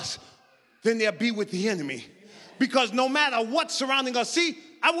of us than there be with the enemy? Because no matter what's surrounding us, see,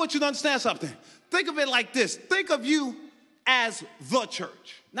 I want you to understand something. Think of it like this. Think of you as the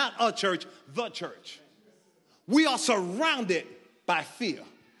church. Not a church, the church. We are surrounded by fear,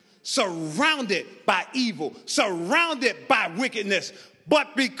 surrounded by evil, surrounded by wickedness.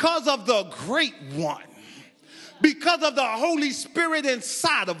 But because of the great one, because of the Holy Spirit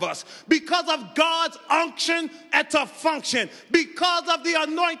inside of us, because of God's unction and to function, because of the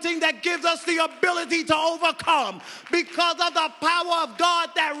anointing that gives us the ability to overcome, because of the power of God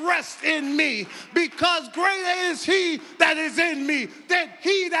that rests in me, because greater is he that is in me than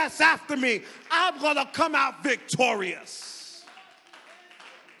he that's after me, I'm going to come out victorious.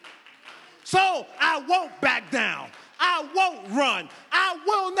 So I won't back down. I won't run. I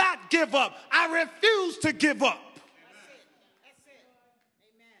will not give up. I refuse to give up.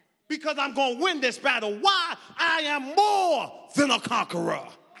 Because I'm going to win this battle. Why? I am more than a conqueror.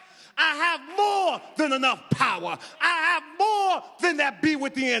 I have more than enough power. I have more than that be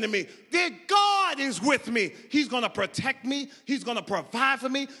with the enemy. That God is with me. He's going to protect me. He's going to provide for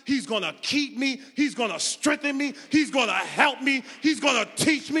me. He's going to keep me. He's going to strengthen me. He's going to help me. He's going to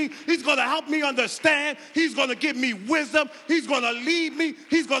teach me. He's going to help me understand. He's going to give me wisdom. He's going to lead me.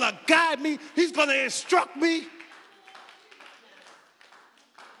 He's going to guide me. He's going to instruct me.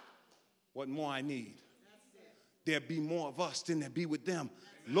 What more I need? There be more of us than there be with them.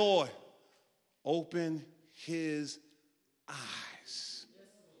 Lord, open his eyes.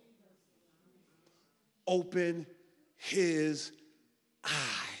 Open his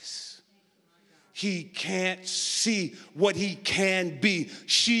eyes. He can't see what he can be.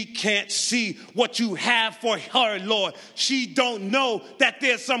 She can't see what you have for her, Lord. She don't know that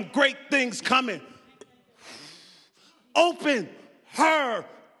there's some great things coming. Open her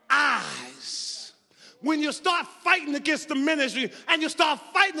eyes. When you start fighting against the ministry and you start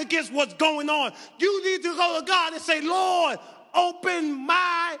fighting against what's going on, you need to go to God and say, Lord, open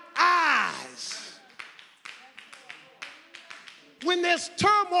my eyes. When there's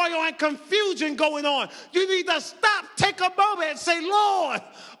turmoil and confusion going on, you need to stop, take a moment and say, Lord,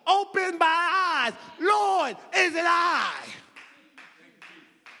 open my eyes. Lord, is it I?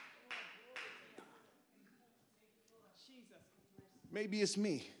 Maybe it's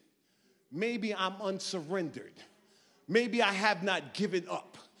me. Maybe I'm unsurrendered. Maybe I have not given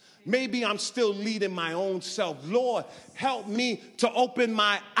up. Maybe I'm still leading my own self. Lord, help me to open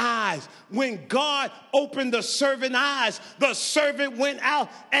my eyes. When God opened the servant's eyes, the servant went out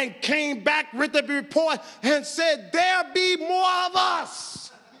and came back with the report and said, there be more of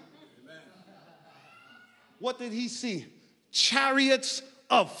us. Amen. What did he see? Chariots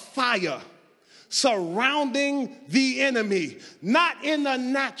of fire surrounding the enemy, not in the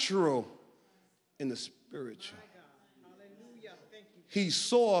natural, in the spiritual. He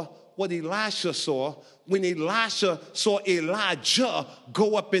saw what Elisha saw when Elisha saw Elijah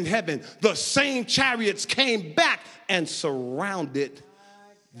go up in heaven. The same chariots came back and surrounded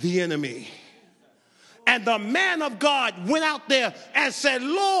the enemy. And the man of God went out there and said,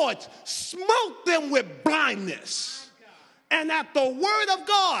 Lord, smote them with blindness. And at the word of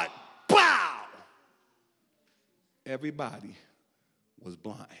God, bow, everybody was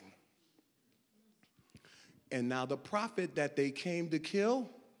blind. And now the prophet that they came to kill,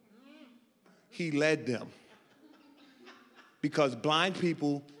 he led them. Because blind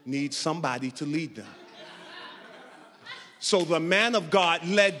people need somebody to lead them. So the man of God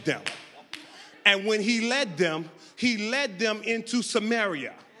led them. And when he led them into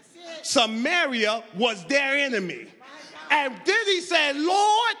Samaria. Samaria was their enemy. And then he said,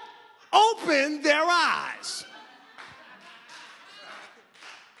 Lord, open their eyes.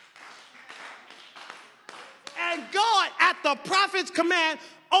 And God, at the prophet's command,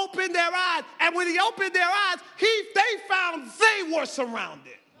 opened their eyes. And when he opened their eyes, they found they were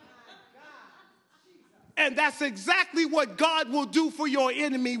surrounded. And that's exactly what God will do for your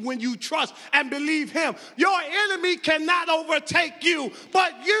enemy when you trust and believe him. Your enemy cannot overtake you,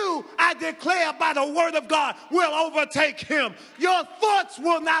 but you, I declare by the word of God, will overtake him. Your thoughts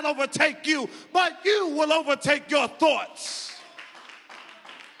will not overtake you, but you will overtake your thoughts.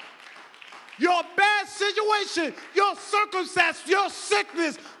 Your bad situation, your circumstance, your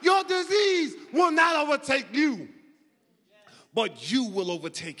sickness, your disease will not overtake you, but you will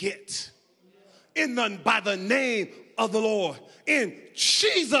overtake it. By the name of the Lord. In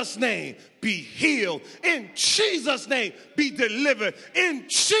Jesus' name, be healed. In Jesus' name, be delivered. In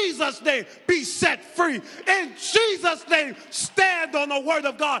Jesus' name, be set free. In Jesus' name, stand on the word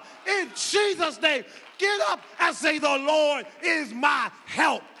of God. In Jesus' name, get up and say, the Lord is my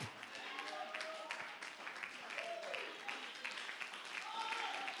help.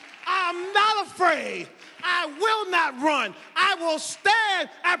 I'm not afraid. I will not run. I will stand stand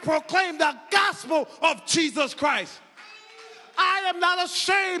and proclaim the gospel of Jesus Christ. I am not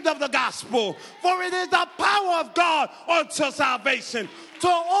ashamed of the gospel, for it is the power of God unto salvation to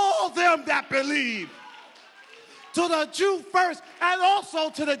all them that believe, to the Jew first and also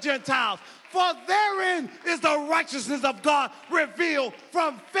to the Gentiles. For therein is the righteousness of God revealed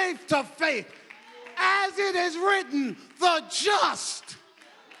from faith to faith. As it is written, the just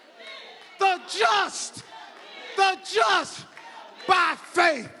by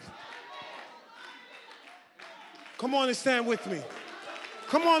faith. Come on and stand with me.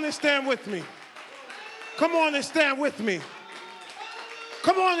 Come on and stand with me. Come on and stand with me.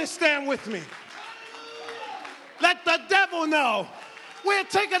 Come on and stand with me. Let the devil know we're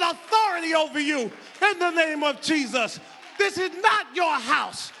taking authority over you in the name of Jesus. This is not your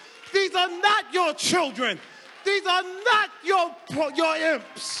house. These are not your children. These are not your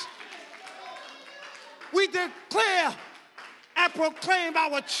imps. We declare and proclaim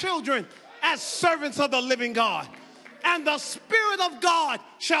our children as servants of the living God, and the Spirit of God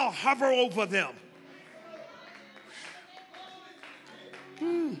shall hover over them.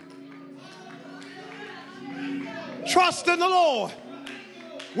 Trust in the Lord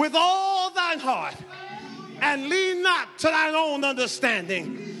with all thine heart, and lean not to thine own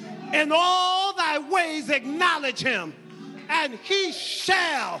understanding. In all thy ways acknowledge him, and he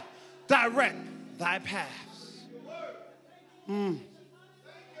shall direct thy paths. Woo.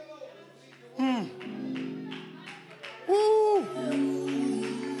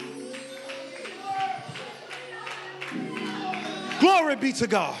 Glory be to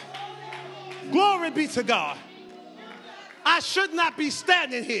God. Glory be to God. I should not be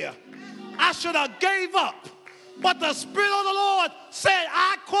standing here. I should have gave up. But the Spirit of the Lord said,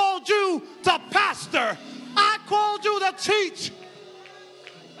 I called you to pastor. I called you to teach.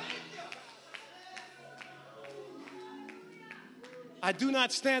 I do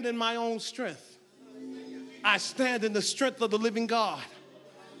not stand in my own strength. I stand in the strength of the living God.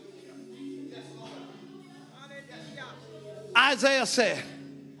 Isaiah said,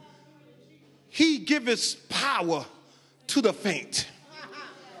 he giveth power to the faint,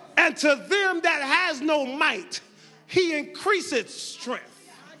 and to them that has no might, he increaseth strength.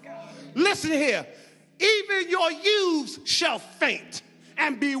 Listen here. Even your youths shall faint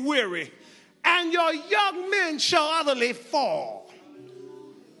and be weary, and your young men shall utterly fall.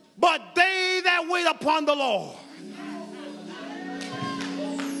 But they that wait upon the Lord,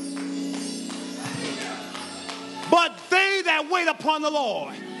 but they that wait upon the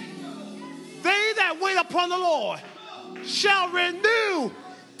Lord, they that wait upon the Lord shall renew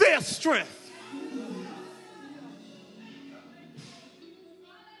their strength.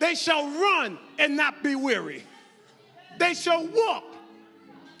 They shall run and not be weary. They shall walk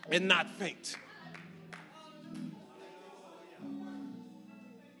and not faint.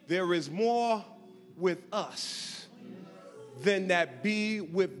 There is more with us than that be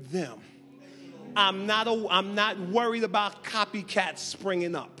with them. I'm not worried about copycats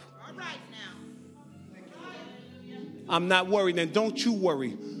springing up. All right now. I'm not worried, and don't you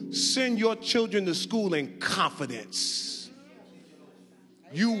worry. Send your children to school in confidence.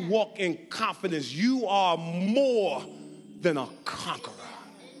 You walk in confidence. You are more than a conqueror.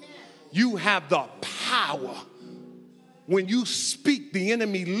 You have the power. When you speak, the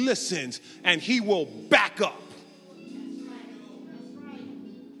enemy listens, and he will back up.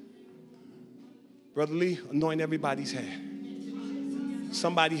 Brother Lee, anoint everybody's head.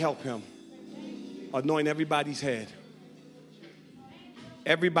 Somebody help him. Anoint everybody's head.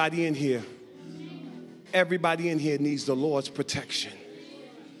 Everybody in here needs the Lord's protection.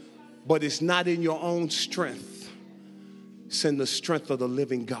 But it's not in your own strength. It's in the strength of the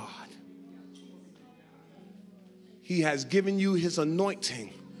living God. He has given you his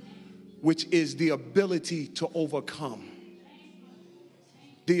anointing, which is the ability to overcome.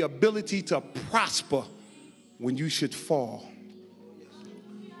 The ability to prosper when you should fall.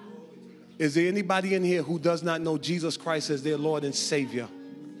 Is there anybody in here who does not know Jesus Christ as their Lord and Savior?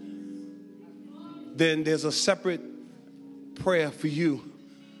 Then there's a separate prayer for you.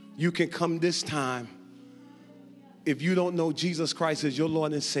 You can come this time. If you don't know Jesus Christ as your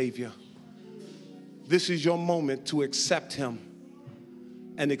Lord and Savior, this is your moment to accept him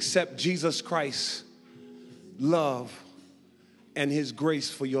and accept Jesus Christ's love and his grace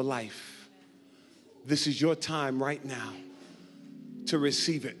for your life. This is your time right now to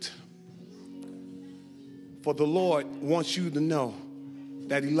receive it. For the Lord wants you to know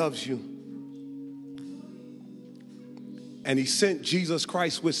that he loves you. And he sent Jesus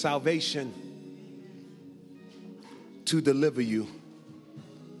Christ with salvation to deliver you.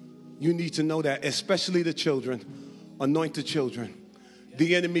 You need to know that, especially the children. Anoint the children.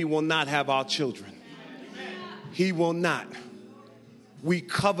 The enemy will not have our children. He will not. We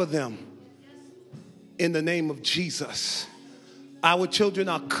cover them in the name of Jesus. Our children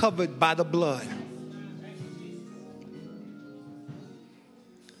are covered by the blood.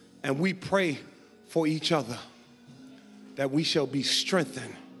 And we pray for each other that we shall be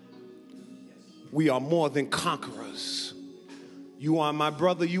strengthened. We are more than conquerors. You are my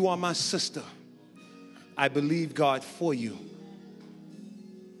brother, you are my sister. I believe God for you.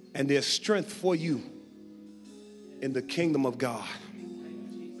 And there's strength for you in the kingdom of God.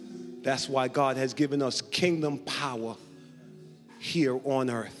 That's why God has given us kingdom power here on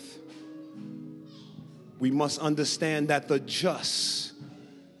earth. We must understand that the just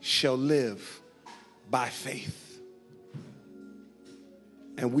shall live by faith.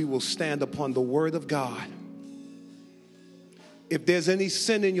 And we will stand upon the word of God. If there's any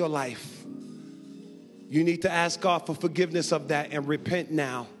sin in your life, you need to ask God for forgiveness of that and repent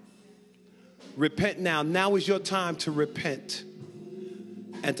now. Repent now. Now is your time to repent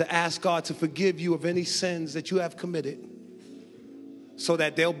and to ask God to forgive you of any sins that you have committed, so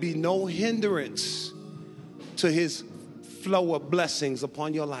that there'll be no hindrance to his flow of blessings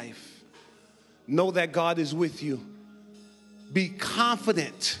upon your life. Know that God is with you. Be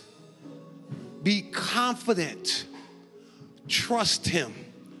confident. Be confident. Trust him.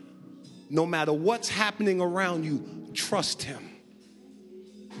 No matter what's happening around you, trust him.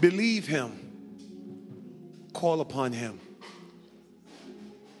 Believe him. Call upon him.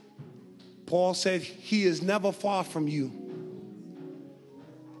 Paul said he is never far from you.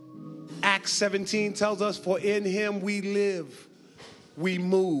 Acts 17 tells us, for in him we live, we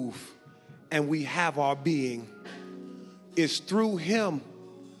move, and we have our being. It's through him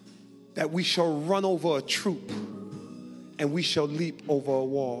that we shall run over a troop and we shall leap over a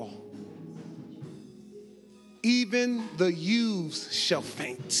wall. Even the youths shall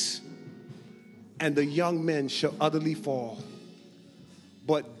faint, and the young men shall utterly fall.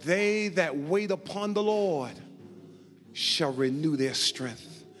 But they that wait upon the Lord shall renew their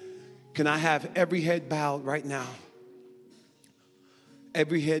strength. Can I have every head bowed right now?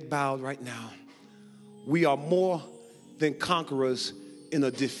 Every head bowed right now. We are more than conquerors in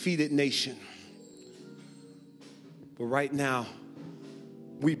a defeated nation. But right now,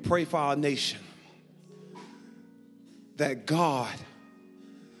 we pray for our nation that God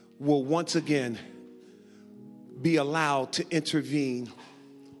will once again be allowed to intervene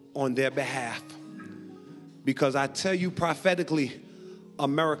on their behalf. Because I tell you prophetically,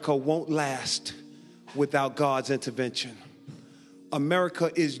 America won't last without God's intervention.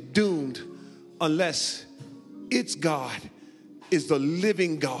 America is doomed unless its God is the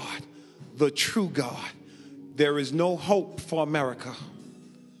living God, the true God. There is no hope for America.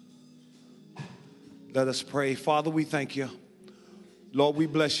 Let us pray. Father, we thank you. Lord, we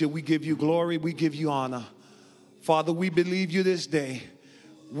bless you. We give you glory. We give you honor. Father, we believe you this day.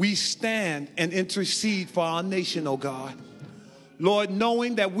 We stand and intercede for our nation, oh God. Lord,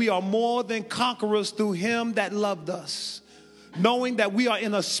 knowing that we are more than conquerors through him that loved us. Knowing that we are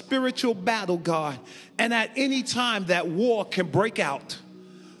in a spiritual battle, God, and at any time that war can break out.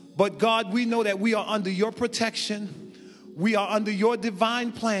 But God, we know that we are under your protection. We are under your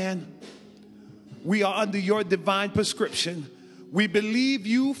divine plan. We are under your divine prescription. We believe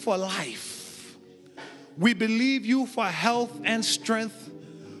you for life. We believe you for health and strength.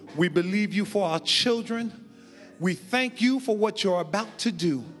 We believe you for our children. We thank you for what you're about to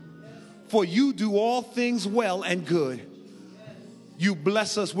do. For you do all things well and good. You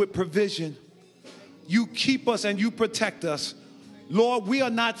bless us with provision. You keep us and you protect us. Lord, we are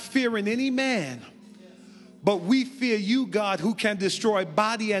not fearing any man, but we fear you, God, who can destroy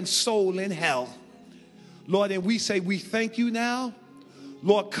body and soul in hell. Lord, and we say we thank you now.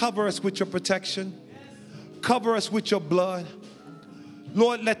 Lord, cover us with your protection. Cover us with your blood.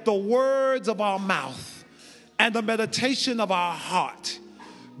 Lord, let the words of our mouth and the meditation of our heart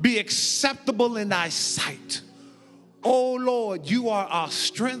be acceptable in thy sight. Oh Lord, you are our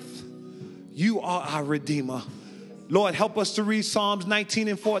strength. You are our Redeemer. Lord, help us to read Psalms 19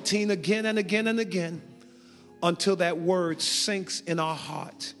 and 14 again and again and again until that word sinks in our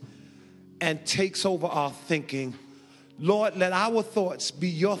heart and takes over our thinking. Lord, let our thoughts be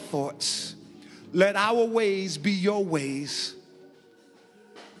your thoughts. Let our ways be your ways.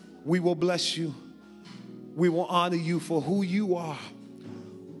 We will bless you. We will honor you for who you are.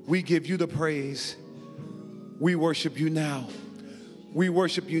 We give you the praise. We worship you now. We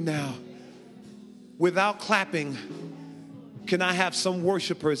worship you now. Without clapping, can I have some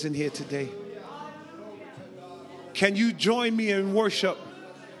worshipers in here today? Can you join me in worship?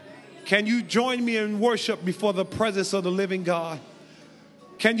 Can you join me in worship before the presence of the living God?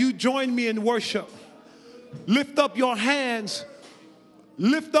 Can you join me in worship? Lift up your hands.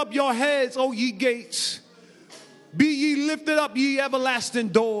 Lift up your heads, O ye gates. Be ye lifted up, ye everlasting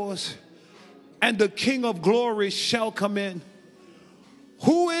doors, and the King of glory shall come in.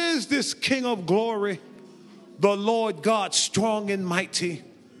 Who is this King of glory? The Lord God strong and mighty.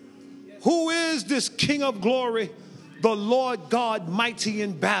 Who is this King of glory? The Lord God mighty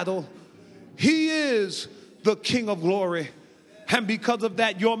in battle. He is the King of glory. And because of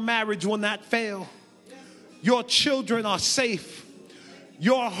that, your marriage will not fail. Your children are safe.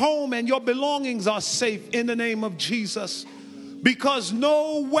 Your home and your belongings are safe in the name of Jesus. Because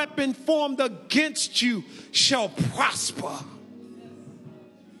no weapon formed against you shall prosper.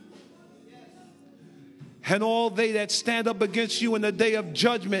 And all they that stand up against you in the day of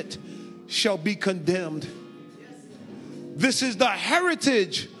judgment shall be condemned. This is the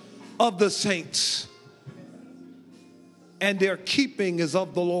heritage of the saints, and their keeping is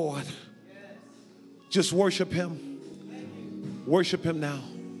of the Lord. Just worship him. Worship him now.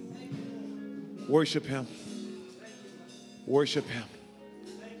 Worship him. Worship him.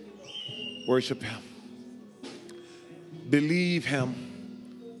 Worship him. Believe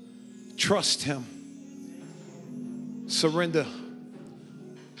him. Trust him. Surrender.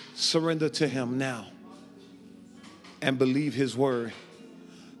 Surrender to him now. And believe his word.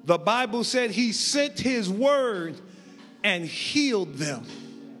 The Bible said he sent his word and healed them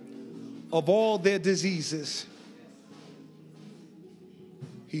of all their diseases.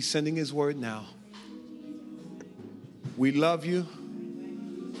 He's sending his word now. We love you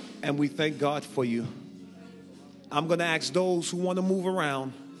and we thank God for you. I'm going to ask those who want to move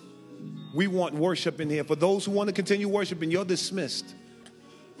around. We want worship in here. For those who want to continue worshiping, you're dismissed.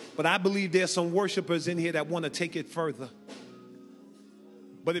 But I believe there's some worshipers in here that want to take it further.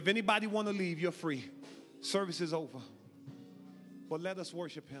 But if anybody want to leave, you're free. Service is over. But let us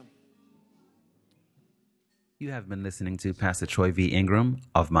worship him. You have been listening to Pastor Troy V. Ingram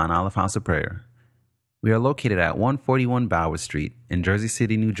of Mount Olive House of Prayer. We are located at 141 Bauer Street in Jersey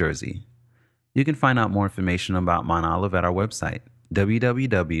City, New Jersey. You can find out more information about Mount Olive at our website,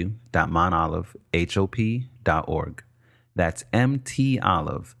 www.mountoливehop.org. That's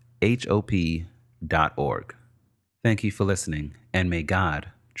mtolivehop.org. Thank you for listening, and may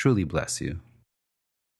God truly bless you.